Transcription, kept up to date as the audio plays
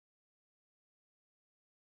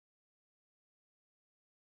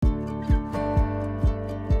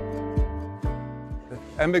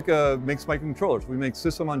Ambiq makes microcontrollers. We make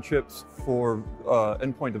system on chips for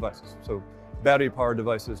endpoint devices. So battery powered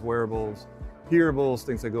devices, wearables, hearables,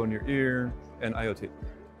 things that go in your ear, and IoT.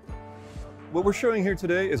 What we're showing here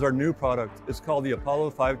today is our new product. It's called the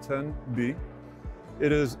Apollo 510B.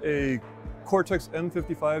 It is a Cortex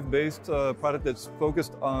M55 based product that's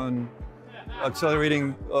focused on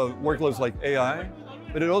accelerating workloads like AI,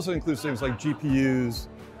 but it also includes things like GPUs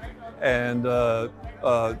and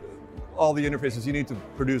all the interfaces you need to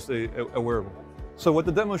produce a wearable. So what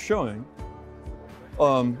the demo is showing,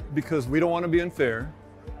 because we don't want to be unfair,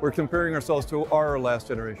 we're comparing ourselves to our last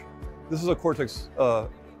generation. This is a Cortex,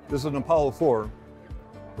 this is an Apollo 4,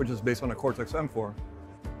 which is based on a Cortex M4.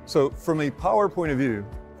 So from a power point of view,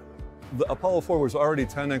 the Apollo 4 was already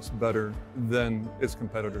 10x better than its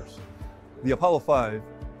competitors. The Apollo 5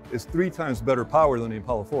 is 3 times better power than the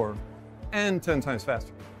Apollo 4 and 10 times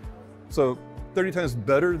faster. So 30 times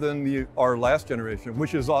better than our last generation,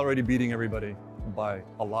 which is already beating everybody by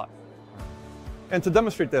a lot. And to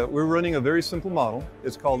demonstrate that, we're running a very simple model.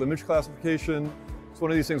 It's called image classification. It's one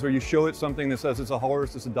of these things where you show it something that says it's a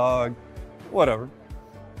horse, it's a dog, whatever.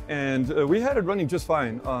 And we had it running just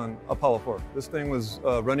fine on Apollo 4. This thing was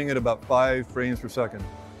running at about 5 frames per second,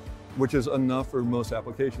 which is enough for most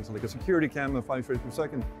applications. Like a security camera, 5 frames per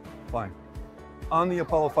second, fine. On the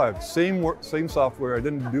Apollo 5, same software. I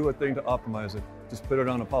didn't do a thing to optimize it. Just put it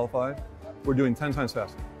on Apollo 5. We're doing 10 times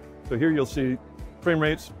faster. So here you'll see frame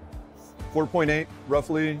rates, 4.8,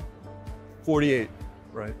 roughly 48,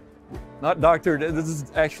 right? Not doctored. This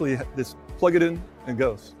is actually, just plug it in and it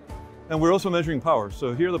goes. And we're also measuring power.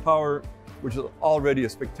 So here the power, which is already a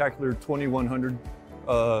spectacular 2100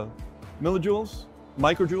 millijoules,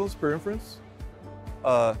 microjoules per inference,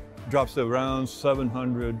 drops to around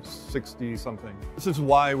 760 something. This is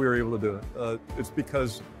why we were able to do it. It's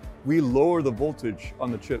because we lower the voltage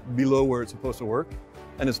on the chip below where it's supposed to work,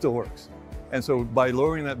 and it still works. And so by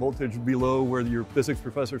lowering that voltage below where your physics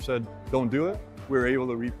professor said, don't do it, we were able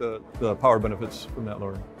to reap the power benefits from that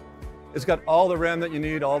lowering. It's got all the RAM that you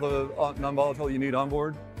need, all the non-volatile you need on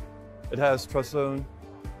board. It has trust zone.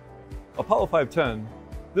 Apollo 510,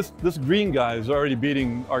 this green guy is already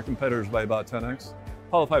beating our competitors by about 10x.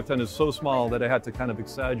 Apollo 510 is so small that I had to kind of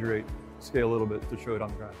exaggerate scale a little bit to show it on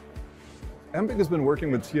the graph. Ambiq has been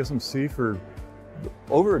working with TSMC for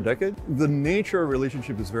over a decade. The nature of our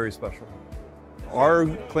relationship is very special. Our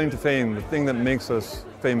claim to fame, the thing that makes us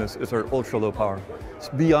famous, is our ultra low power. It's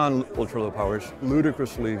beyond ultra low power, it's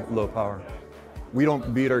ludicrously low power. We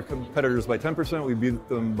don't beat our competitors by 10%, we beat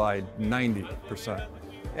them by 90%.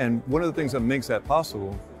 And one of the things that makes that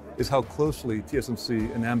possible is how closely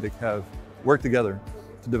TSMC and Ambiq have worked together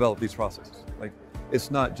to develop these processes. Like,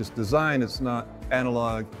 it's not just design, it's not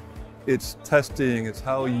analog, it's testing, it's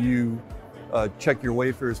how you check your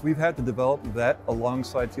wafers. We've had to develop that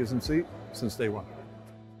alongside TSMC since day one.